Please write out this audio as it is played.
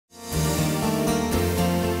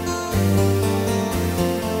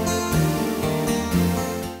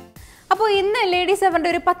ഇന്ന് ലേഡീസ് അവരുടെ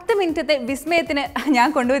ഒരു 10 മിനിറ്റത്തെ വിസ്മയത്തിന് ഞാൻ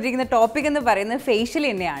കൊണ്ടുവന്നിരിക്കുന്ന ടോപ്പിക് എന്ന് പറയുന്നത് ഫേഷ്യൽ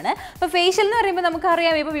തന്നെയാണ്. അപ്പോൾ ഫേഷ്യൽ എന്ന് പറയുമ്പോൾ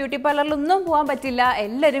നമുക്കറിയാം, ഇപ്പോൾ ബ്യൂട്ടി പാർലറിലൊന്നും പോകാൻ പറ്റില്ല,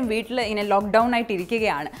 എല്ലാവരും വീട്ടിൽ ഇങ്ങനെ ലോക്ക്ഡൗൺ ആയിട്ട്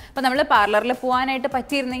ഇരിക്കുകയാണ്. അപ്പോൾ നമ്മൾ പാർലറിൽ പോകാനായിട്ട്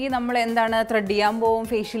പറ്റിയിരുന്നെങ്കിൽ നമ്മൾ എന്താണ് ത്രെഡ് ചെയ്യാൻ പോവും,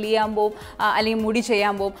 ഫേഷ്യൽ ചെയ്യാൻ പോവും, അല്ലെങ്കിൽ മുടി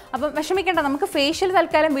ചെയ്യാൻ പോവും. അപ്പം വിഷമിക്കേണ്ട, നമുക്ക് ഫേഷ്യൽ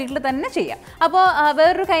തൽക്കാലം വീട്ടിൽ തന്നെ ചെയ്യാം. അപ്പോൾ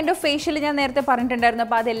വേറൊരു കൈൻഡ് ഓഫ് ഫേഷ്യൽ ഞാൻ നേരത്തെ പറഞ്ഞിട്ടുണ്ടായിരുന്നു.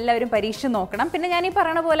 അപ്പോൾ അതെല്ലാവരും പരീക്ഷിച്ച് നോക്കണം. പിന്നെ ഞാൻ ഈ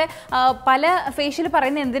പറയുന്ന പോലെ പല ഫേഷ്യൽ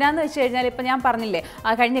പറയുന്നത് എന്തിനാന്ന് വെച്ച് കഴിഞ്ഞാൽ, ഇപ്പോൾ ഞാൻ പറഞ്ഞില്ലേ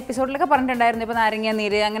കഴിഞ്ഞ എപ്പിസോഡിലൊക്കെ പറഞ്ഞിട്ടുണ്ടായിരുന്നു, ഇപ്പോൾ നാരങ്ങ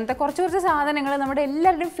നീര് അങ്ങനത്തെ കുറച്ച് സാധനങ്ങൾ നമ്മുടെ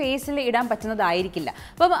എല്ലാവരുടെയും ഫേസിൽ ഇടാൻ പറ്റുന്നതായിരിക്കില്ല.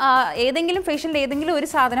 അപ്പം ഏതെങ്കിലും ഫേഷ്യലിൽ ഏതെങ്കിലും ഒരു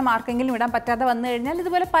സാധനം ആർക്കെങ്കിലും ഇടാൻ പറ്റാതെ വന്നു കഴിഞ്ഞാൽ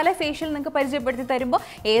ഇതുപോലെ പല ഫേഷ്യൽ നിങ്ങൾക്ക് പരിചയപ്പെടുത്തി തരുമ്പോൾ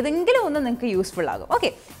ഏതെങ്കിലും ഒന്ന് നിങ്ങൾക്ക് യൂസ്ഫുൾ ആകും. ഓക്കെ,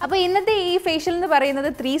 അപ്പോൾ ഇന്നത്തെ ഈ ഫേഷ്യൽ എന്ന് പറയുന്നത്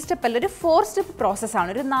 3 സ്റ്റെപ്പ് അല്ല, ഒരു 4 സ്റ്റെപ്പ് പ്രോസസ്സാണ്.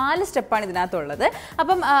 ഒരു 4 സ്റ്റെപ്പാണ് ഇതിനകത്തുള്ളത്.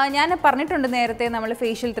 അപ്പം ഞാൻ പറഞ്ഞിട്ടുണ്ട് നേരത്തെ, നമ്മൾ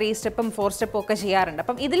ഫേഷ്യൽ 3 സ്റ്റെപ്പും 4 സ്റ്റെപ്പും ഒക്കെ ചെയ്യാറുണ്ട്.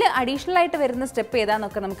 അപ്പം ഇതിൽ അഡീഷണൽ ആയിട്ട് വരുന്ന സ്റ്റെപ്പ്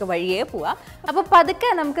ഏതാണെന്നൊക്കെ നമുക്ക് വഴിയേ പോവാം. അപ്പോൾ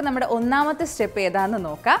പതുക്കെ നമുക്ക് നമ്മുടെ ഒന്നാമത്തെ സ്റ്റെപ്പ് ഏതാണെന്ന്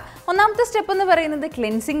നോക്കാം. ഒന്നാമത്തെ സ്റ്റെപ്പ് എന്ന് പറയുന്നത്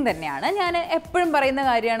ക്ലെൻസിങ് തന്നെയാണ്. ഞാൻ എപ്പോഴും പറയുന്ന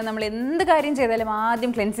കാര്യമാണ്, നമ്മൾ എന്ത് കാര്യം ചെയ്താലും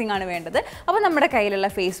ആദ്യം ക്ലെൻസിങ് ആണ് വേണ്ടത്. അപ്പോൾ നമ്മുടെ കയ്യിലുള്ള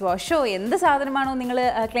ഫേസ് വാഷോ എന്ത് സാധനമാണോ നിങ്ങൾ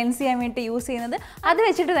ക്ലെൻസ് ചെയ്യാൻ വേണ്ടി യൂസ് ചെയ്യുന്നത്, അത്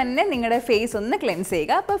വെച്ചിട്ട് തന്നെ നിങ്ങളുടെ ഫേസ് ഒന്ന് ക്ലെൻസ്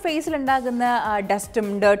ചെയ്യുക. അപ്പോൾ ഫേസിലുണ്ടാകുന്ന ഡസ്റ്റും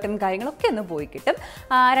ഡേർട്ടും കാര്യങ്ങളൊക്കെ ഒന്ന് പോയി കിട്ടും.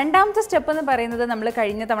 രണ്ടാമത്തെ സ്റ്റെപ്പ് എന്ന് പറയുന്നത് നമ്മൾ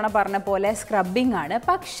കഴിഞ്ഞ തവണ പറഞ്ഞ പോലെ സ്ക്രബിംഗ് ആണ്.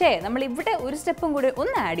 പക്ഷേ നമ്മൾ ഇവിടെ ഒരു സ്റ്റെപ്പും കൂടി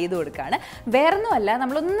ഒന്ന് ആഡ് ചെയ്ത് കൊടുക്കുകയാണ്. വേറൊന്നുമല്ല,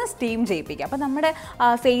 നമ്മളൊന്ന് സ്റ്റീം ചെയ്യിപ്പിക്കുക. അപ്പോൾ നമ്മുടെ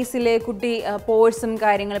ഫേസിൽ കുട്ടി പോഴ്സും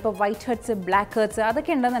കാര്യങ്ങൾ, ഇപ്പോൾ വൈറ്റ് ഹെഡ്സ്, ബ്ലാക്ക് ഹെഡ്സ്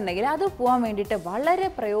അതൊക്കെ ഉണ്ടെന്നുണ്ടെങ്കിൽ അത് പോകാൻ വേണ്ടിയിട്ട് വളരെ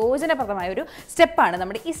പ്രയോജനപ്രദമായ ഒരു സ്റ്റെപ്പാണ്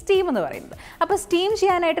നമ്മുടെ ഈ സ്റ്റീം എന്ന് പറയുന്നത്. അപ്പോൾ സ്റ്റീം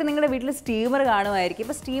ചെയ്യാനായിട്ട് നിങ്ങളുടെ വീട്ടിൽ സ്റ്റീമർ കാണുമായിരിക്കും.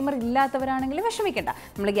 ഇപ്പോൾ സ്റ്റീമർ ഇല്ലാത്തവരാണെങ്കിൽ വിഷമിക്കേണ്ട,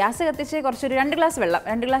 നമ്മൾ ഗ്യാസ് കത്തിച്ച് കുറച്ചൊരു 2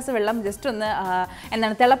 ഗ്ലാസ് വെള്ളം ജസ്റ്റ് ഒന്ന്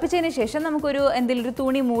തിളപ്പിച്ചതിന് ശേഷം നമുക്കൊരു എന്തെങ്കിലും ഒരു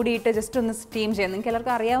തുണി മൂടിയിട്ട് ജസ്റ്റ് ഒന്ന് സ്റ്റീം ചെയ്യാം. നിങ്ങൾക്ക്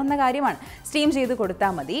എല്ലാവർക്കും അറിയാവുന്ന കാര്യമാണ്, സ്റ്റീം ചെയ്ത്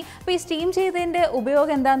കൊടുത്താൽ മതി. അപ്പോൾ ഈ സ്റ്റീം ചെയ്തതിൻ്റെ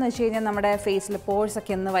ഉപയോഗം എന്താണെന്ന് വെച്ച് കഴിഞ്ഞാൽ, നമ്മുടെ ഫേസിൽ പോഴ്സ്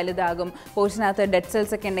ഒക്കെ ഒന്ന് വലുതാകും. പോഴ്സിനകത്ത് ഡെഡ്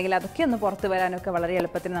സെൽസ് ഒക്കെ ഉണ്ടെങ്കിൽ അതൊക്കെ ഒന്ന് പുറത്ത് വരാനൊക്കെ വളരെ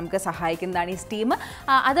എളുപ്പത്തിൽ നമുക്ക് സഹായിക്കുന്നതാണ് ഈ സ്റ്റീം.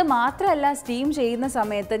 അത് മാത്രമല്ല, സ്റ്റീം ചെയ്യുന്ന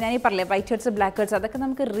സമയത്ത് ഞാൻ ഈ പറഞ്ഞില്ലേ വൈറ്റ് ഹെഡ്സ്, ബ്ലാക്ക് ഹെഡ്സ് അതൊക്കെ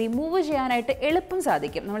നമുക്ക് റിമൂവ് ചെയ്യാനായിട്ട് എളുപ്പം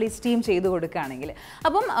സാധിക്കും നമ്മൾ ഈ സ്റ്റീം ചെയ്ത് കൊടുക്കുകയാണെങ്കിൽ.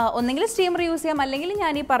 അപ്പം ഒന്നെങ്കിൽ സ്റ്റീമർ യൂസ് ചെയ്യാം, അല്ലെങ്കിൽ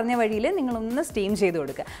ഞാൻ ഈ പറഞ്ഞ വഴിയിൽ നിങ്ങളൊന്ന് സ്റ്റീം ചെയ്ത്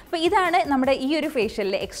കൊടുക്കുക. അപ്പോൾ ഇതാണ് നമ്മുടെ ഈ ഒരു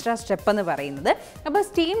ഫേഷ്യലിലെ എക്സ്ട്രാ സ്റ്റെപ്പ് എന്ന് പറയുന്നത്. അപ്പോൾ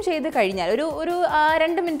സ്റ്റീം ചെയ്ത് കഴിഞ്ഞാൽ ഒരു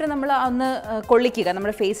 2 മിനിറ്റ് നമ്മൾ ഒന്ന് കൊള്ളിക്കുക,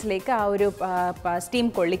 നമ്മുടെ ഫേസിലേക്ക് ആ ഒരു സ്റ്റീം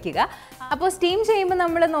കൊള്ളിക്കുക. അപ്പോൾ സ്റ്റീം ചെയ്യുമ്പോൾ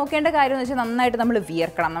നമ്മൾ നോക്കേണ്ട കാര്യം എന്ന് വെച്ചാൽ, നന്നായിട്ട് നമ്മൾ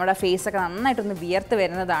വിയർക്കണം. നമ്മുടെ ഫേസൊക്കെ നന്നായിട്ടൊന്ന് വിയർത്ത്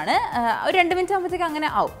വരുന്നതാണ്. ഒരു 2 മിനിറ്റ് ആകുമ്പോഴത്തേക്ക് അങ്ങനെ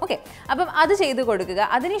ആവും. ഓക്കെ, അപ്പം അത് ചെയ്ത് കൊടുക്കുക.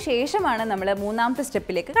 അതിനുശേഷമാണ് നമ്മൾ മൂന്നാമത്തെ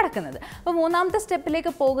സ്റ്റെപ്പിലേക്ക് കടക്കുന്നത്. അപ്പോൾ മൂന്നാമത്തെ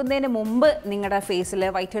സ്റ്റെപ്പിലേക്ക് പോകുന്നതിന് മുമ്പ് നിങ്ങളുടെ ഫേസിൽ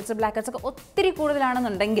വൈറ്റ് ഹെഡ്സ്, ബ്ലാക്ക് ഹെഡ്സ് ഒക്കെ ഒത്തിരി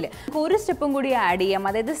കൂടുതലാണെന്നുണ്ടെങ്കിൽ ഒരു സ്റ്റെപ്പും കൂടി ആഡ് ചെയ്യാം.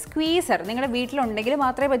 അതായത് സ്ക്വീസർ നിങ്ങളുടെ വീട്ടിലുണ്ടെങ്കിൽ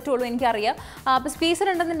മാത്രമേ പറ്റുള്ളൂ, എനിക്കറിയാം. അപ്പോൾ സ്ക്വീസർ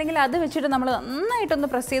ഉണ്ടെന്നുണ്ടെങ്കിൽ അത് വെച്ചിട്ട് നമ്മൾ നന്നായിട്ടൊന്ന്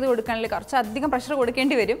പ്രസ് ചെയ്ത് കൊടുക്കുകയാണെങ്കിൽ, കുറച്ചധികം പ്രഷർ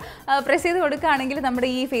കൊടുക്കേണ്ടി വരും. പ്രസ് ചെയ്ത് കൊടുക്കുകയാണെങ്കിൽ നമ്മുടെ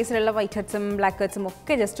ഈ ഫേസിലുള്ള വൈറ്റ് ഹെഡ്സും ബ്ലാക്ക് ഹെഡ്സും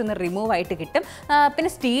ഒക്കെ ജസ്റ്റ് ഒന്ന് റിമൂവ് ആയിട്ട് കിട്ടും. പിന്നെ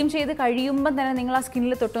സ്റ്റീം ചെയ്ത് കഴിയുമ്പം തന്നെ നിങ്ങൾ ആ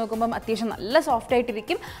സ്കിന്നിൽ തൊട്ട് നോക്കുമ്പം അത്യാവശ്യം നല്ല സോഫ്റ്റ്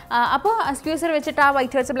ആയിട്ടിരിക്കും. അപ്പോൾ സ്ക്വീസർ വെച്ചിട്ട് ആ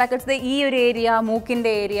വൈറ്റ് ഹെഡ്സ്, ബ്ലാക്ക് ഹെഡ്സ് ഈ ഒരു ഏരിയ,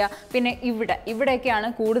 മൂക്കിൻ്റെ ഏരിയ, പിന്നെ ഇവിടെയൊക്കെയാണ്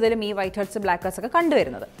കൂടുതലും ഈ വൈറ്റ് ഹെഡ്സ്, ബ്ലാക്ക് ഹെഡ്സ് ഒക്കെ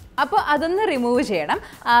കണ്ടുവരുന്നത്. അപ്പോൾ അതൊന്ന് റിമൂവ് ചെയ്യണം.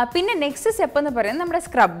 പിന്നെ നെക്സ്റ്റ് സ്റ്റെപ്പ് എന്ന് പറയുന്നത് നമ്മുടെ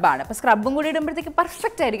സ്ക്രബാണ്. അപ്പോൾ സ്ക്രബും കൂടി ഇടുമ്പോഴത്തേക്ക്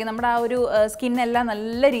പെർഫെക്റ്റ് ആയിരിക്കും. നമ്മുടെ ആ ഒരു സ്കിന്നെല്ലാം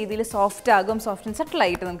നല്ല രീതിയിൽ സോഫ്റ്റ് ആകും, സോഫ്റ്റ് ആൻഡ്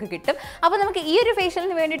സെറ്റിലായിട്ട് നമുക്ക് കിട്ടും. അപ്പോൾ നമുക്ക് ഈ ഒരു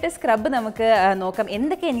ഫേഷ്യലിന് വേണ്ടിയിട്ട് സ്ക്രബ് നമുക്ക് നോക്കാം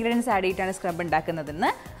എന്തൊക്കെ ഇൻഗ്രീഡിയൻസ് ആഡ് ചെയ്തിട്ടാണ് സ്ക്രബ്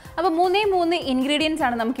ഉണ്ടാക്കുന്നതെന്ന്. അപ്പോൾ 3 ഇൻഗ്രീഡിയൻസ്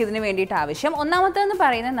ആണ് നമുക്ക് ഇതിന് വേണ്ടിയിട്ട് ആവശ്യം. ഒന്നാമത്തേന്ന്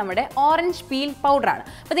പറയുന്നത് നമ്മുടെ ഓറഞ്ച് പീൽ പൗഡറാണ്.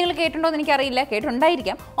 അപ്പോൾ നിങ്ങൾ കേട്ടിട്ടുണ്ടോ എന്ന് എനിക്കറിയില്ല,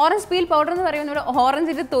 കേട്ടിട്ടുണ്ടായിരിക്കാം. ഓറഞ്ച് പീൽ പൗഡർ എന്ന് പറയുന്നത് നമ്മുടെ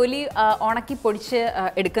ഓറഞ്ചിൻ്റെ തൊലി ഉണക്കി പൊടിച്ച്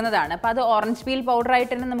എടുക്കുന്നതാണ്. അപ്പോൾ അത് ഓറഞ്ച് പീൽ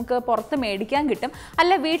പൗഡറായിട്ട് തന്നെ നമുക്ക് പുറത്ത് മേടിക്കാൻ കിട്ടും.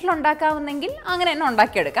 അല്ല വീട്ടിലുണ്ടാക്കാവുന്നെങ്കിൽ അങ്ങനെ തന്നെ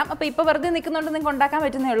ഉണ്ടാക്കിയെടുക്കാം. അപ്പോൾ ഇപ്പോൾ വെറുതെ നിൽക്കുന്നുണ്ട്, നിങ്ങൾക്ക് ഉണ്ടാക്കാൻ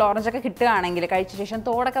പറ്റുന്നേ ഉള്ളൂ. ഓറഞ്ചൊക്കെ കിട്ടുകയാണെങ്കിൽ കഴിച്ച ശേഷം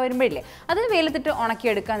തോടൊക്കെ വരുമ്പോഴില്ലേ, അത് വെയിലത്തിട്ട്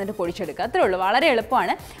ഉണക്കിയെടുക്കുക, എന്നിട്ട് പൊടിച്ചെടുക്കുക, അത്രേ ഉള്ളൂ. വളരെ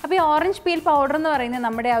എളുപ്പമാണ്. അപ്പോൾ ഈ ഓറഞ്ച് പീൽ പൗഡർ എന്ന് പറയുന്നത്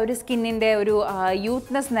നമ്മുടെ ആ ഒരു സ്കിന്നിൻ്റെ ഒരു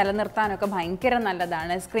യൂത്ത്നെസ് നിലനിർത്താനൊക്കെ ഭയങ്കര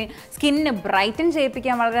നല്ലതാണ്. സ്കിന്ന് ബ്രൈറ്റൻ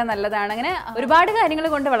ചെയ്യിപ്പിക്കാൻ വളരെ നല്ലതാണ്. അങ്ങനെ ഒരുപാട് കാര്യങ്ങൾ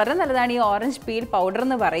കൊണ്ട് വളരെ നല്ലതാണ് ഈ ഓറഞ്ച് പീൽ പൗഡർ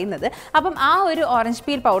എന്ന് പറയുന്നത്. അപ്പം ആ ഒരു ഓറഞ്ച്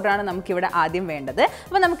പീൽ പൗഡറാണ് നമുക്കിവിടെ ആദ്യം വേണ്ടത്.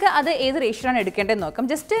 അപ്പോൾ നമുക്ക് അത് ഏത് റേഷ്യോയാണ് എടുക്കേണ്ടതെന്ന് നോക്കാം.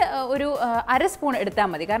 ജസ്റ്റ് ഒരു 1/2 സ്പൂൺ എടുത്താൽ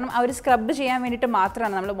മതി. കാരണം ആ ഒരു സ്ക്രബ് ചെയ്യാൻ വേണ്ടിയിട്ട്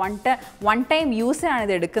മാത്രമാണ് നമ്മൾ വൺ ടൈം യൂസിനാണ്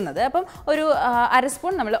ഇത് എടുക്കുന്നത്. അപ്പം ഒരു 1/2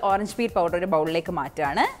 സ്പൂൺ നമ്മൾ ഓറഞ്ച് പീൽ പൗഡർ ഒരു ബൗളിലേക്ക്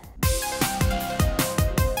മാറ്റുകയാണ്.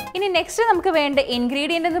 ഇനി നെക്സ്റ്റ് നമുക്ക് വേണ്ട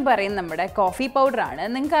ഇൻഗ്രീഡിയൻ്റ് എന്ന് പറയുന്നത് നമ്മുടെ കോഫി പൗഡറാണ്.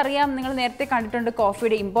 നിങ്ങൾക്കറിയാം, നിങ്ങൾ നേരത്തെ കണ്ടിട്ടുണ്ട്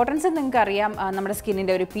കോഫിയുടെ ഇമ്പോർട്ടൻസ് നിങ്ങൾക്കറിയാം. നമ്മുടെ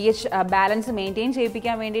സ്കിന്നിൻ്റെ ഒരു pH ബാലൻസ് മെയിൻറ്റെയിൻ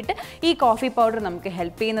ചെയ്യിപ്പിക്കാൻ വേണ്ടിയിട്ട് ഈ കോഫി പൗഡർ നമുക്ക്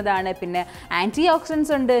ഹെൽപ്പ് ചെയ്യുന്നതാണ്. പിന്നെ ആൻറ്റി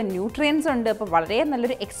ഓക്സിഡൻസ് ഉണ്ട്, ന്യൂട്രിയൻസ് ഉണ്ട്. അപ്പോൾ വളരെ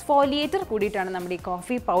നല്ലൊരു എക്സ്ഫോലിയേറ്റർ കൂടിയിട്ടാണ് നമ്മുടെ ഈ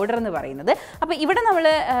കോഫി പൗഡർ എന്ന് പറയുന്നത്. അപ്പോൾ ഇവിടെ നമ്മൾ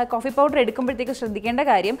കോഫി പൗഡർ എടുക്കുമ്പോഴത്തേക്ക് ശ്രദ്ധിക്കേണ്ട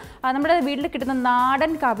കാര്യം, നമ്മുടെ വീട്ടിൽ കിട്ടുന്ന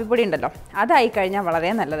നാടൻ കാപ്പിപ്പൊടി ഉണ്ടല്ലോ, അതായി കഴിഞ്ഞാൽ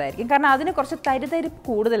വളരെ നല്ലതായിരിക്കും. കാരണം അതിന് കുറച്ച് തരിതരിപ്പ്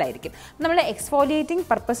കൂടുതലായിരിക്കും. നമ്മൾ എക്സ്ഫോലിയേറ്റിംഗ്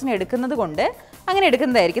പർപ്പസിന് അങ്ങ് എടുക്കുന്നത് കൊണ്ട് അങ്ങനെ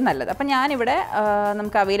എടുക്കുന്നതായിരിക്കും നല്ലത്. അപ്പം ഞാനിവിടെ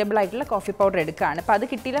നമുക്ക് അവൈലബിൾ ആയിട്ടുള്ള കോഫി പൗഡർ എടുക്കുകയാണ്. അപ്പോൾ അത്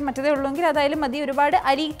കിട്ടിയില്ല മറ്റേതേ ഉള്ളൂവെങ്കിൽ അതായാലും മതി, ഒരുപാട്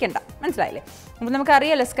അരിയിക്കണ്ട, മനസ്സിലായില്ലേ? അപ്പോൾ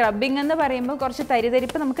നമുക്കറിയാമല്ലോ സ്ക്രബിംഗ് എന്ന് പറയുമ്പോൾ കുറച്ച്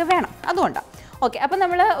തരിതരിപ്പ് നമുക്ക് വേണം, അതുകൊണ്ടാണ്. ഓക്കെ, അപ്പോൾ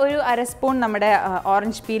നമ്മൾ ഒരു 1/2 സ്പൂൺ നമ്മുടെ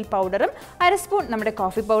ഓറഞ്ച് പീൽ പൗഡറും 1/2 സ്പൂൺ നമ്മുടെ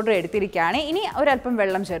കോഫി പൗഡറും എടുത്തിരിക്കുകയാണ്. ഇനി ഒരല്പം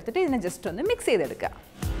വെള്ളം ചേർത്തിട്ട് ഇതിനെ ജസ്റ്റ് ഒന്ന് മിക്സ് ചെയ്തെടുക്കുക.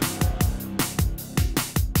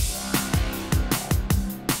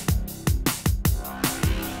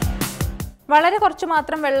 വളരെ കുറച്ച്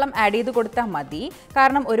മാത്രം വെള്ളം ആഡ് ചെയ്ത് കൊടുത്താൽ മതി.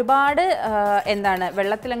 കാരണം ഒരുപാട്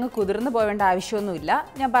വെള്ളത്തിലങ്ങ് കുതിർന്ന് പോവേണ്ട ആവശ്യമൊന്നുമില്ല.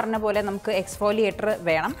 ഞാൻ പറഞ്ഞ പോലെ നമുക്ക് എക്സ്ഫോലിയേറ്റർ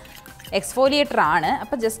വേണം, എക്സ്ഫോലിയേറ്റർ ആണ്.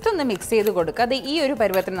 അപ്പോൾ ജസ്റ്റ് ഒന്ന് മിക്സ് ചെയ്ത് കൊടുക്കുക. അത് ഈ ഒരു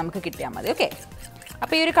പരുവത്തിന് നമുക്ക് കിട്ടിയാൽ മതി. ഓക്കെ,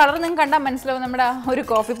 അപ്പോൾ ഈ ഒരു കളർ നിങ്ങൾക്ക് കണ്ടാൽ മനസ്സിലാവും. നമ്മുടെ ഒരു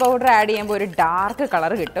കോഫി പൗഡർ ആഡ് ചെയ്യുമ്പോൾ ഒരു ഡാർക്ക്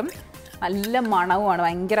കളർ കിട്ടും. നല്ല മണവുമാണ്,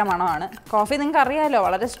 ഭയങ്കര മണമാണ്. കോഫി നിങ്ങൾക്ക് അറിയാമല്ലോ,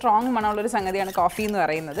 വളരെ സ്ട്രോങ് മണമുള്ളൊരു സംഗതിയാണ് കോഫി എന്ന്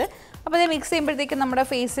പറയുന്നത്. അപ്പോൾ ഇത് മിക്സ് ചെയ്യുമ്പോഴത്തേക്കും നമ്മുടെ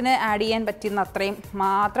ഫേസിന് ആഡ് ചെയ്യാൻ പറ്റുന്ന അത്രയും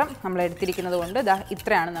മാത്രം നമ്മൾ എടുത്തിരിക്കുന്നത് കൊണ്ട്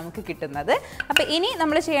ഇത്രയാണ് നമുക്ക് കിട്ടുന്നത്. അപ്പോൾ ഇനി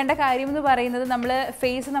നമ്മൾ ചെയ്യേണ്ട കാര്യം എന്ന് പറയുന്നത്, നമ്മൾ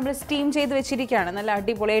ഫേസ് നമ്മൾ സ്റ്റീം ചെയ്ത് വെച്ചിരിക്കുകയാണ്, നല്ല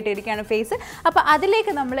അടിപൊളിയായിട്ട് ഇരിക്കുകയാണ് ഫേസ്. അപ്പോൾ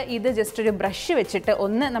അതിലേക്ക് നമ്മൾ ഇത് ജസ്റ്റ് ഒരു ബ്രഷ് വെച്ചിട്ട്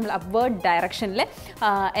ഒന്ന് നമ്മൾ അപ്വേർഡ് ഡയറക്ഷനിൽ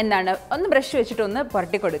ഒന്ന് ബ്രഷ് വെച്ചിട്ട് ഒന്ന്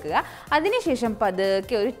പുരട്ടി കൊടുക്കുക. അതിനുശേഷം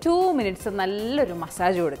പതുക്കെ ഒരു 2 മിനിറ്റ്സ് നല്ലൊരു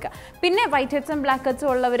മസാജ് കൊടുക്കുക. പിന്നെ വൈറ്റ് ഹെഡ്സും ബ്ലാക്ക് ഹെഡ്സും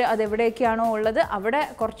ഉള്ളവർ അതെവിടെയൊക്കെയാണോ ഉള്ളത് അവിടെ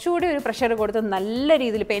കുറച്ചുകൂടി ഒരു പ്രഷർ കൊടുത്ത് നല്ല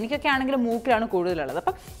രീതിയിൽ, ഇപ്പോൾ എനിക്കൊക്കെ ആണെങ്കിൽ മൂക്കിലാണ് കൂടുതലുള്ളത്,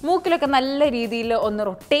 അപ്പം മൂക്കിലൊക്കെ നല്ല രീതിയിൽ ഒന്ന്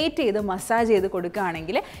റൊട്ടേറ്റ് ചെയ്ത് മസാജ് ചെയ്ത്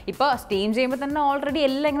കൊടുക്കുകയാണെങ്കിൽ, ഇപ്പോൾ സ്റ്റീം ചെയ്യുമ്പോൾ തന്നെ ഓൾറെഡി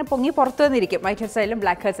എല്ലാം ഇങ്ങനെ പൊങ്ങി പുറത്ത് വന്നിരിക്കും, വൈറ്റ് ഹെഡ്സ് ആയാലും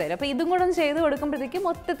ബ്ലാക്ക് ഹെഡ്സ് ആയാലും. അപ്പോൾ ഇതും കൂടെ ഒന്ന് ചെയ്ത് കൊടുക്കുമ്പോഴത്തേക്കും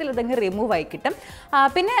മൊത്തത്തിൽ ഇതങ്ങ് റിമൂവ് ആയി കിട്ടും.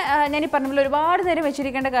 പിന്നെ ഞാൻ ഈ പറഞ്ഞ പോലെ ഒരുപാട് നേരം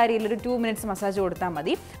വെച്ചിരിക്കേണ്ട കാര്യമില്ല, ഒരു 2 മിനിറ്റ്സ് മസാജ് കൊടുത്താൽ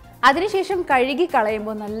മതി. അതിനുശേഷം കഴുകി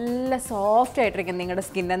കളയുമ്പോൾ നല്ല സോഫ്റ്റ് ആയിട്ടിരിക്കും നിങ്ങളുടെ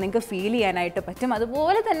സ്കിന്ന്, നിങ്ങൾക്ക് ഫീൽ ചെയ്യാനായിട്ട് പറ്റും.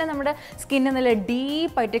 അതുപോലെ തന്നെ നമ്മുടെ സ്കിന്ന് നല്ല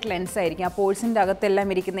ഡീപ്പായിട്ട് ക്ലെൻസ് ആയിരിക്കും. ആ പോഴ്സിൻ്റെ അകത്തെല്ലാം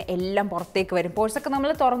ഇരിക്കുന്ന എല്ലാം പുറത്തേക്ക് വരും. പോഴ്സൊക്കെ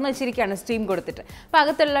നമ്മൾ തുറന്ന് വെച്ചിരിക്കുകയാണ് സ്റ്റീം കൊടുത്തിട്ട്, അപ്പോൾ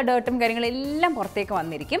അകത്തുള്ള ഡേർട്ടും കാര്യങ്ങളെല്ലാം പുറത്തേക്ക്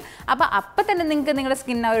വന്നിരിക്കും. അപ്പോൾ തന്നെ നിങ്ങൾക്ക് നിങ്ങളുടെ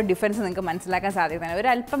സ്കിൻ ആ ഒരു ഡിഫറൻസ് നിങ്ങൾക്ക് മനസ്സിലാക്കാൻ സാധിക്കുന്നതാണ്.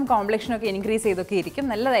 ഒരു അല്പം കോംപ്ലക്ഷനൊക്കെ ഇൻക്രീസ് ചെയ്തൊക്കെ ഇരിക്കും,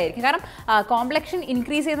 നല്ലതായിരിക്കും. കാരണം കോംപ്ലക്ഷൻ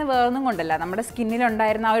ഇൻക്രീസ് ചെയ്യുന്ന വേറൊന്നും കൊണ്ടല്ല, നമ്മുടെ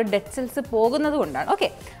സ്കിന്നിലുണ്ടായിരുന്ന ആ ഒരു ഡെഡ് സെൽസ് പോകുന്നത് കൊണ്ടാണ്. ഓക്കെ,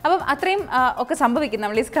 അപ്പം അത്രയും ഒക്കെ സംഭവിക്കും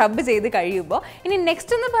നമ്മൾ ഈ സ്ക്രബ് ചെയ്ത് കഴിയുമ്പോൾ. ഇനി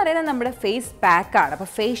നെക്സ്റ്റ് എന്ന് പറയുന്നത് നമ്മുടെ ഫേസ് പാക്കാണ്. അപ്പോൾ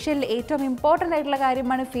ഫേഷ്യൽ ഏറ്റവും ഇമ്പോർട്ടൻ്റ് ആയിട്ടുള്ള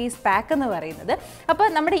കാര്യമാണ് ഫേസ് പാക്ക് എന്ന് പറയുന്നത്.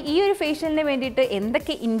 അപ്പോൾ നമ്മുടെ ഈ ഒരു ഫേഷ്യലിന് വേണ്ടിയിട്ട്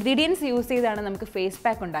എന്തൊക്കെ ഇൻഗ്രീഡിയൻസ് യൂസ് ചെയ്താണ് നമുക്ക് ഫേസ്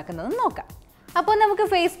പാക്ക് ഉണ്ടാക്കുന്നത് നോക്കാം. അപ്പോൾ നമുക്ക്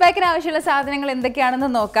ഫേസ് പാക്കിന് ആവശ്യമുള്ള സാധനങ്ങൾ എന്തൊക്കെയാണെന്ന്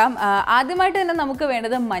നോക്കാം. ആദ്യമായിട്ട് തന്നെ നമുക്ക്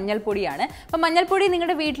വേണ്ടത് മഞ്ഞൾപ്പൊടിയാണ്. അപ്പോൾ മഞ്ഞൾപ്പൊടി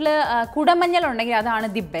നിങ്ങളുടെ വീട്ടിൽ കുടമഞ്ഞൾ ഉണ്ടെങ്കിൽ അതാണ്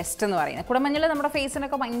ദി ബെസ്റ്റ് എന്ന് പറയുന്നത്. കുടമഞ്ഞൾ നമ്മുടെ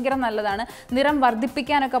ഫേസിനൊക്കെ ഭയങ്കര നല്ലതാണ്, നിറം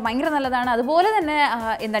വർദ്ധിപ്പിക്കാനൊക്കെ ഭയങ്കര നല്ലതാണ്. അതുപോലെ തന്നെ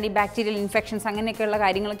ഈ ബാക്ടീരിയൽ ഇൻഫെക്ഷൻസ് അങ്ങനെയൊക്കെയുള്ള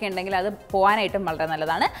കാര്യങ്ങളൊക്കെ ഉണ്ടെങ്കിൽ അത് പോകാനായിട്ടും വളരെ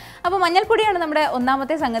നല്ലതാണ്. അപ്പോൾ മഞ്ഞൾപ്പൊടിയാണ് നമ്മുടെ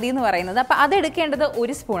ഒന്നാമത്തെ സംഗതി എന്ന് പറയുന്നത്. അപ്പോൾ അത് എടുക്കേണ്ടത്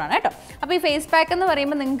 1 സ്പൂണാണ് കേട്ടോ. അപ്പോൾ ഈ ഫേസ് പാക്ക് എന്ന്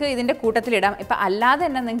പറയുമ്പോൾ നിങ്ങൾക്ക് ഇതിൻ്റെ കൂട്ടത്തിലിടാം. ഇപ്പോൾ അല്ലാതെ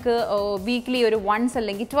തന്നെ നിങ്ങൾക്ക് വീക്ക്ലി ഒരു 1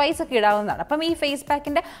 അല്ലെങ്കിൽ 2 ഒക്കെ ഇടാവുന്നതാണ്. അപ്പം ഈ ഫേസ്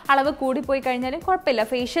പാക്കിൻ്റെ അളവ് കൂടിപ്പോയി കഴിഞ്ഞാലും കുഴപ്പമില്ല.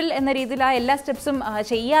 ഫേഷ്യൽ എന്ന രീതിയിൽ ആ എല്ലാ സ്റ്റെപ്സും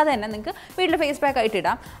ചെയ്യാതെ തന്നെ നിങ്ങൾക്ക് വീട്ടിൽ ഫേസ് പാക്ക് ആയിട്ട്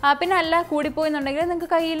ഇടാം. പിന്നെ അല്ല കൂടിപ്പോയി എന്നുണ്ടെങ്കിൽ നിങ്ങൾക്ക്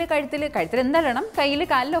കയ്യിൽ കഴുത്തിൽ എന്തായാലും ഇടാം, കയ്യിൽ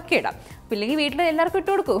കാലിലൊക്കെ ഇടാം. ഇല്ലെങ്കിൽ വീട്ടിൽ എല്ലാവർക്കും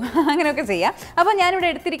ഇട്ട് കൊടുക്കും, അങ്ങനെയൊക്കെ ചെയ്യാം. അപ്പോൾ ഞാനിവിടെ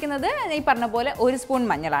എടുത്തിരിക്കുന്നത് ഈ പറഞ്ഞ പോലെ 1 സ്പൂൺ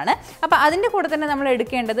മഞ്ഞളാണ്. അപ്പോൾ അതിൻ്റെ കൂടെ തന്നെ നമ്മൾ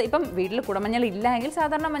എടുക്കേണ്ടത്, ഇപ്പം വീട്ടിൽ കുടമഞ്ഞൾ ഇല്ല എങ്കിൽ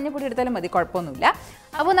സാധാരണ മഞ്ഞൾപ്പൊടി എടുത്താലും മതി, കുഴപ്പമൊന്നുമില്ല.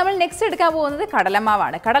 അപ്പോൾ നമ്മൾ നെക്സ്റ്റ് എടുക്കാൻ പോകുന്നത്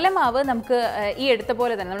കടലമാവാണ്. കടലമാവ് നമുക്ക് ഈ എടുത്ത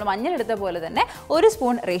പോലെ തന്നെ, നമ്മൾ മഞ്ഞൾ എടുത്ത പോലെ തന്നെ 1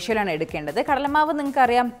 സ്പൂൺ റേഷ്യോയിലാണ് എടുക്കേണ്ടത്. കടലമാവ്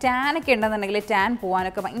നിങ്ങൾക്കറിയാം ടാനൊക്കെ ഉണ്ടെന്നുണ്ടെങ്കിൽ ടാൻ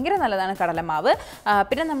പോകാനൊക്കെ ഭയങ്കര നല്ലതാണ് കടലമാവ്.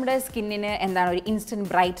 പിന്നെ നമ്മുടെ സ്കിന്നിന് ഒരു ഇൻസ്റ്റൻറ്റ്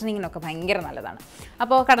ബ്രൈറ്റനിങ്ങിനൊക്കെ ഭയങ്കര നല്ലതാണ്.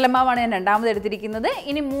 അപ്പോൾ കടലമാവാണ് ഞാൻ രണ്ടാമത് എടുത്തിരിക്കുന്നത്.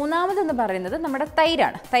 ഇനി മൂന്നാമതെന്ന് പറയുന്നത് നമ്മുടെ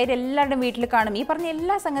തൈരാണ്. തൈര് എല്ലാവരുടെയും വീട്ടിൽ കാണും. ഈ പറഞ്ഞ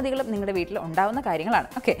എല്ലാ സംഗതികളും നിങ്ങളുടെ വീട്ടിൽ ഉണ്ടാവുന്ന കാര്യങ്ങളാണ്.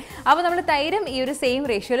 ഓക്കെ, അപ്പോൾ നമ്മൾ തൈരും ഈ ഒരു സെയിം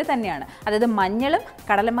റേഷ്യോയിൽ തന്നെയാണ്, അതായത് മഞ്ഞളും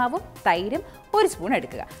കടലമാവും തൈരും 1 സ്പൂൺ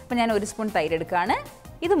എടുക്കുക. അപ്പോൾ ഞാൻ 1 സ്പൂൺ തൈര് എടുക്കുകയാണ്.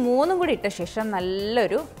 ഇത് 3ഉം കൂടി ഇട്ട ശേഷം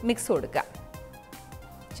നല്ലൊരു മിക്സ് കൊടുക്കുക.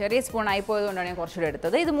 ചെറിയ സ്പൂൺ ആയിപ്പോയതുകൊണ്ടാണ് ഞാൻ കുറച്ചുകൂടെ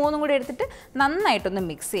എടുത്തത്. ഇത് 3ഉം കൂടി എടുത്തിട്ട് നന്നായിട്ടൊന്ന്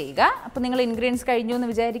മിക്സ് ചെയ്യുക. അപ്പോൾ നിങ്ങൾ ഇൻഗ്രീഡിയൻസ് കഴിഞ്ഞു എന്ന്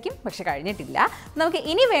വിചാരിക്കും, പക്ഷെ കഴിഞ്ഞിട്ടില്ല. നമുക്ക്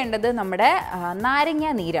ഇനി വേണ്ടത് നമ്മുടെ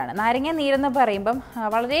നാരങ്ങ നീരാണ്. നാരങ്ങ നീരെന്ന് പറയുമ്പം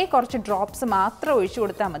വളരെ കുറച്ച് ഡ്രോപ്സ് മാത്രം ഒഴിച്ചു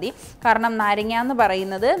കൊടുത്താൽ മതി. കാരണം നാരങ്ങ എന്ന്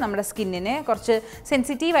പറയുന്നത് നമ്മുടെ സ്കിന്നിന് കുറച്ച്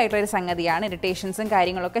സെൻസിറ്റീവ് ആയിട്ടുള്ളൊരു സംഗതിയാണ്. ഇറിറ്റേഷൻസും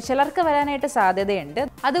കാര്യങ്ങളൊക്കെ ചിലർക്ക് വരാനായിട്ട് സാധ്യതയുണ്ട്.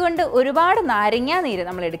 അതുകൊണ്ട് ഒരുപാട് നാരങ്ങ നീര്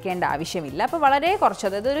നമ്മൾ എടുക്കേണ്ട ആവശ്യമില്ല. അപ്പോൾ വളരെ കുറച്ച്,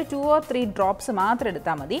 അതായത് ഒരു 2 or 3 ഡ്രോപ്സ് മാത്രം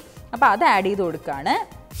എടുത്താൽ മതി. അപ്പോൾ അത് ആഡ് ചെയ്ത് കൊടുക്കുകയാണ്.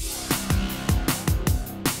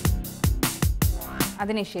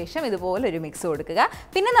 അതിനുശേഷം ഇതുപോലെ ഒരു മിക്സ് കൊടുക്കുക.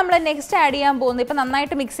 പിന്നെ നമ്മൾ നെക്സ്റ്റ് ആഡ് ചെയ്യാൻ പോകുന്നത്, ഇപ്പോൾ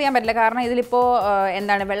നന്നായിട്ട് മിക്സ് ചെയ്യാൻ പറ്റില്ല, കാരണം ഇതിലിപ്പോൾ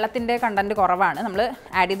വെള്ളത്തിൻ്റെ കണ്ടൻറ്റ് കുറവാണ്, നമ്മൾ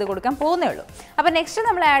ആഡ് ചെയ്ത് കൊടുക്കാൻ പോകുന്നേ ഉള്ളൂ. അപ്പോൾ നെക്സ്റ്റ്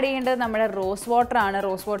നമ്മൾ ആഡ് ചെയ്യേണ്ടത് നമ്മുടെ റോസ് വാട്ടറാണ്.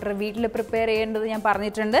 റോസ് വാട്ടർ വീട്ടിൽ പ്രിപ്പയർ ചെയ്യേണ്ടത് ഞാൻ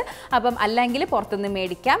പറഞ്ഞിട്ടുണ്ട്. അപ്പം അല്ലെങ്കിൽ പുറത്തുനിന്ന്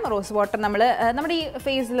മേടിക്കാം. റോസ് വാട്ടർ നമ്മുടെ ഈ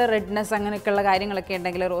ഫേസിൽ റെഡ്നെസ് അങ്ങനെയൊക്കെയുള്ള കാര്യങ്ങളൊക്കെ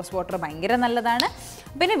ഉണ്ടെങ്കിൽ റോസ് വാട്ടർ ഭയങ്കര നല്ലതാണ്.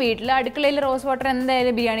 പിന്നെ വീട്ടിൽ അടുക്കളയിൽ റോസ് വാട്ടർ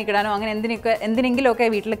എന്തായാലും ബിരിയാണിക്ക് ഇടാനോ അങ്ങനെ എന്തിനെങ്കിലുമൊക്കെ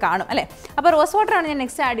വീട്ടിൽ കാണും അല്ലേ. അപ്പോൾ റോസ് വാട്ടറാണ് ഞാൻ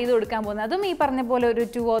നെക്സ്റ്റ് ആഡ് ചെയ്ത് കൊടുക്കാൻ പോകുന്നത്. അതും ഈ പറഞ്ഞ പോലെ ഒരു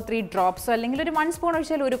 2 or 3 ഡ്രോപ്സോ അല്ലെങ്കിൽ ഒരു 1 സ്പൂൺ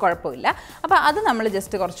ഒഴിച്ചാലും ഒരു കുഴപ്പമില്ല. അപ്പോൾ അത് നമ്മൾ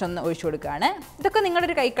ജസ്റ്റ് കുറച്ചൊന്ന് ഒഴിച്ചു കൊടുക്കുകയാണ്. ഇതൊക്കെ നിങ്ങളുടെ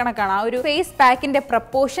ഒരു കൈക്കണക്കാണ്. ആ ഒരു ഫേസ് പാക്കിൻ്റെ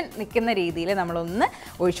പ്രപ്പോർഷൻ നിൽക്കുന്ന രീതിയിൽ നമ്മളൊന്ന്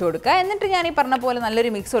ഒഴിച്ചു കൊടുക്കുക. എന്നിട്ട് ഞാൻ ഈ പറഞ്ഞ പോലെ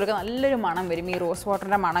നല്ലൊരു മിക്സ് കൊടുക്കുക. നല്ലൊരു മണം വരും. ഈ റോസ്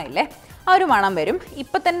വാട്ടറിൻ്റെ മണം ഇല്ലേ, ആ ഒരു മണം വരും.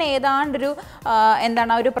 ഇപ്പം തന്നെ ഏതാണ്ടൊരു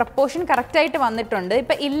എന്താണ് ആ ഒരു പ്രപ്പോർഷൻ കറക്റ്റായിട്ട് വന്നിട്ടുണ്ട്.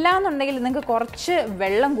 ഇപ്പം ഇല്ലയെന്നുണ്ടെങ്കിൽ നിങ്ങൾക്ക് കുറച്ച്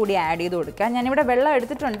വെള്ളം കൂടി ആഡ് ചെയ്ത് കൊടുക്കുക. ഞാനിവിടെ വെള്ളം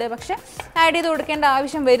എടുത്തിട്ടുണ്ട്, പക്ഷേ ആഡ് ചെയ്ത് കൊടുക്കേണ്ട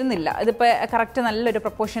ആവശ്യം വരുന്നില്ല. ഇതിപ്പോൾ കറക്റ്റ് നല്ലൊരു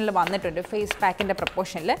പ്രപ്പോർഷനിൽ വന്നിട്ടുണ്ട്. ഫേസ് പാക്കിൻ്റെ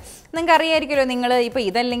പ്രപ്പോർഷനിൽ നിങ്ങൾക്ക് അറിയാമായിരിക്കുമല്ലോ. നിങ്ങൾ ഇപ്പോൾ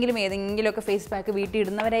ഇതല്ലെങ്കിലും ഏതെങ്കിലുമൊക്കെ ഫേസ് പാക്ക് വീട്ടിൽ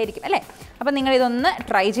ഇടുന്നവരായിരിക്കും അല്ലേ. അപ്പം നിങ്ങളിതൊന്ന്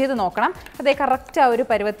ട്രൈ ചെയ്ത് നോക്കണം. അതേ കറക്റ്റ് ആ ഒരു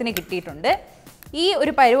പരുവത്തിന് കിട്ടിയിട്ടുണ്ട്. ഈ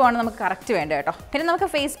ഒരു പരുവാണ് നമുക്ക് കറക്റ്റ് വേണ്ടത് കേട്ടോ. പിന്നെ നമുക്ക്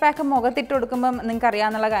ഫേസ് പാക്ക് മുഖത്തിട്ട് കൊടുക്കുമ്പം നിങ്ങൾക്ക്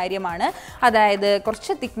അറിയാവുന്ന കാര്യമാണ്, അതായത്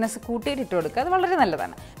കുറച്ച് തിക്നെസ് കൂട്ടിയിട്ട് ഇട്ട് കൊടുക്കുക. അത് വളരെ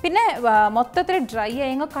നല്ലതാണ്. പിന്നെ മൊത്തത്തിൽ ഡ്രൈ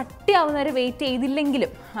ആയി കട്ടിയാവുന്നവരെ വെയിറ്റ്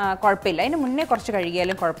ചെയ്തില്ലെങ്കിലും കുഴപ്പമില്ല. അതിന് മുന്നേ കുറച്ച്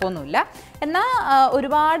കഴുകിയാലും കുഴപ്പമൊന്നുമില്ല. എന്നാൽ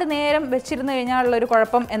ഒരുപാട് നേരം വെച്ചിരുന്ന് കഴിഞ്ഞാലുള്ളൊരു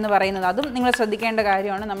കുഴപ്പം എന്ന് പറയുന്നത് അതും നിങ്ങൾ ശ്രദ്ധിക്കേണ്ട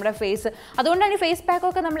കാര്യമാണ്. നമ്മുടെ ഫേസ്, അതുകൊണ്ടാണ് ഈ ഫേസ്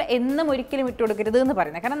പാക്കൊക്കെ നമ്മൾ എന്നും ഒരിക്കലും ഇട്ട് കൊടുക്കരുത് എന്ന്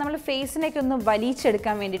പറയുന്നത്. കാരണം നമ്മൾ ഫേസിനൊക്കെ ഒന്ന്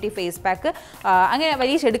വലിച്ചെടുക്കാൻ വേണ്ടിയിട്ട് ഈ ഫേസ് പാക്ക് അങ്ങനെ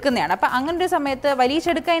വലിച്ചെടുക്കുന്നതാണ്. അപ്പോൾ അങ്ങനെ ഒരു സമയത്ത്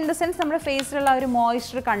വലിച്ചെടുക്കുക ഇൻ ദ സെൻസ് നമ്മുടെ ഫേസിലുള്ള ഒരു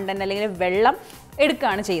മോയ്സ്ചർ കണ്ടന്റ് അല്ലെങ്കിൽ വെള്ളം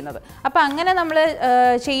എടുക്കുകയാണ് ചെയ്യുന്നത്. അപ്പോൾ അങ്ങനെ നമ്മൾ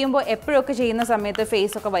ചെയ്യുമ്പോൾ എപ്പോഴൊക്കെ ചെയ്യുന്ന സമയത്ത്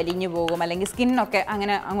ഫേസൊക്കെ വലിഞ്ഞു പോകും, അല്ലെങ്കിൽ സ്കിന്നൊക്കെ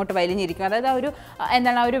അങ്ങനെ അങ്ങോട്ട് വലിഞ്ഞിരിക്കും. അതായത് ആ ഒരു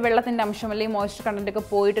എന്താണ് ആ ഒരു വെള്ളത്തിൻ്റെ അംശം അല്ലെങ്കിൽ മോയ്സ്ചർ കണ്ടൻറ്റൊക്കെ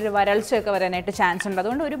പോയിട്ടൊരു വരൾച്ചയൊക്കെ വരാനായിട്ട് ചാൻസ് ഉണ്ട്.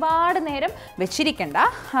 അതുകൊണ്ട് ഒരുപാട് നേരം വെച്ചിരിക്കേണ്ട.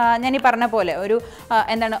 ഞാൻ ഈ പറഞ്ഞ പോലെ ഒരു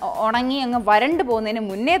എന്താണ് ഉണങ്ങി അങ്ങ് വരണ്ട് പോകുന്നതിന്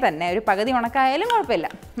മുന്നേ തന്നെ ഒരു പകുതി ഉണക്കായാലും കുഴപ്പമില്ല,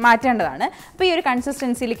 മാറ്റേണ്ടതാണ്. അപ്പോൾ ഈ ഒരു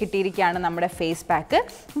കൺസിസ്റ്റൻസിയിൽ കിട്ടിയിരിക്കുകയാണ് നമ്മുടെ ഫേസ് പാക്ക്.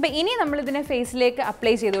 അപ്പോൾ ഇനി നമ്മളിതിനെ ഫേസിലേക്ക്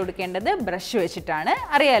അപ്ലൈ ചെയ്ത് കൊടുക്കേണ്ടത് ബ്രഷ് വെച്ചിട്ടാണ്.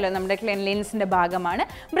 അറിയാമല്ലോ, നമ്മുടെ ക്ലെൻലിനെസ്സിൻ്റെ ഭാഗമാണ്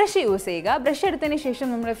ബ്രഷ് യൂസ് ചെയ്യുക. ബ്രഷ് എടുത്തതിന് ശേഷം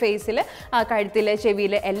നമ്മുടെ ഫേസിൽ കഴുത്തിൽ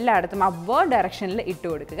ചെവിയിൽ എല്ലായിടത്തും അപ്വേർഡ് ഡയറക്ഷനിൽ ഇട്ട്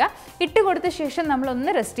കൊടുക്കുക. ഇട്ട് കൊടുത്ത ശേഷം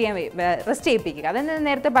നമ്മളൊന്ന് റെസ്റ്റ് ചെയ്യിപ്പിക്കുക. അതായത്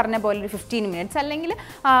നേരത്തെ പറഞ്ഞ പോലെ ഒരു 15 മിനിറ്റ്സ് അല്ലെങ്കിൽ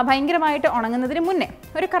ഭയങ്കരമായിട്ട് ഉണങ്ങുന്നതിന് മുന്നേ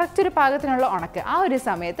ഒരു കറക്റ്റ് ഒരു പാകത്തിനുള്ള ഉണക്ക്. ആ ഒരു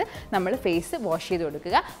സമയത്ത് നമ്മൾ ഫേസ് വാഷ് ചെയ്ത്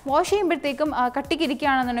കൊടുക്കുക. വാഷ് ചെയ്യുമ്പോഴത്തേക്കും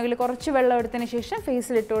കട്ടിക്കിരിക്കുകയാണെന്നുണ്ടെങ്കിൽ കുറച്ച് വെള്ളം എടുത്തതിന് ശേഷം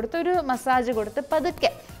ഫേസിലിട്ട് കൊടുത്ത് ഒരു മസാജ് കൊടുത്ത്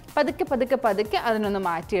പതുക്കെ അതിനൊന്ന്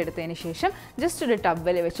മാറ്റിയെടുത്തതിന് ശേഷം ജസ്റ്റ് ഒരു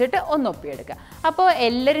ടവൽ വെച്ചിട്ട് ഒന്ന് ഒപ്പിയെടുക്കുക. അപ്പോൾ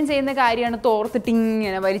എല്ലാവരും ചെയ്യുന്ന കാര്യമാണ് തോർത്തിട്ട്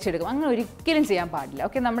ഇങ്ങനെ വലിച്ചെടുക്കും. അങ്ങനെ ഒരിക്കലും ചെയ്യാൻ പാടില്ല.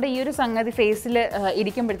 ഓക്കെ, നമ്മുടെ ഈ ഒരു സംഗതി ഫേസിൽ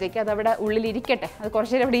ഇരിക്കുമ്പോഴത്തേക്ക് അതവിടെ ഉള്ളിലിരിക്കട്ടെ, അത്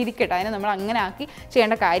കുറച്ച് നേരം അവിടെ ഇരിക്കട്ടെ. അതിനെ നമ്മൾ അങ്ങനെ ആക്കി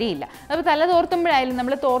ചെയ്യേണ്ട കാര്യമില്ല. അപ്പോൾ തല തോർത്തുമ്പോഴായാലും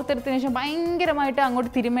നമ്മൾ തോർത്തെടുത്തതിന് ശേഷം ഭയങ്കരമായിട്ട്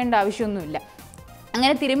അങ്ങോട്ട് തിരുമേണ്ട ആവശ്യമൊന്നുമില്ല.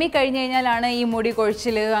 അങ്ങനെ തിരുമ്മി കഴിഞ്ഞ് കഴിഞ്ഞാലാണ് ഈ മുടി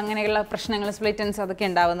കൊഴിച്ചിൽ അങ്ങനെയുള്ള പ്രശ്നങ്ങൾ, സ്പ്ലിറ്റൻസ് അതൊക്കെ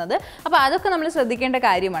ഉണ്ടാവുന്നത്. അപ്പോൾ അതൊക്കെ നമ്മൾ ശ്രദ്ധിക്കേണ്ട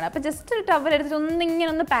കാര്യമാണ്. അപ്പോൾ ജസ്റ്റ് ഒരു ടവൽ എടുത്തിട്ട്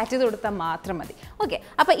ഒന്ന് പാച്ച് ചെയ്ത് കൊടുത്താൽ മാത്രം മതി. ഓക്കെ,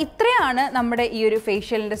 അപ്പോൾ ഇത്രയാണ് നമ്മുടെ ഈ ഒരു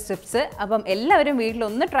ഫേഷ്യലിൻ്റെ സ്റ്റെപ്സ്. അപ്പം എല്ലാവരും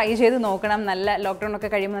വീട്ടിലൊന്ന് ട്രൈ ചെയ്ത് നോക്കണം. നല്ല ലോക്ക്ഡൗൺ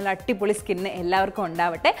ഒക്കെ കഴിയുമ്പോൾ നല്ല അടിപൊളി സ്കിന്ന് എല്ലാവർക്കും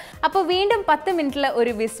ഉണ്ടാവട്ടെ. അപ്പോൾ വീണ്ടും 10 മിനിറ്റിൽ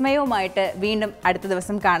ഒരു വിസ്മയവുമായിട്ട് വീണ്ടും അടുത്ത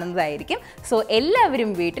ദിവസം കാണുന്നതായിരിക്കും. സോ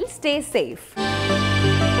എല്ലാവരും വീട്ടിൽ സ്റ്റേ സേഫ്.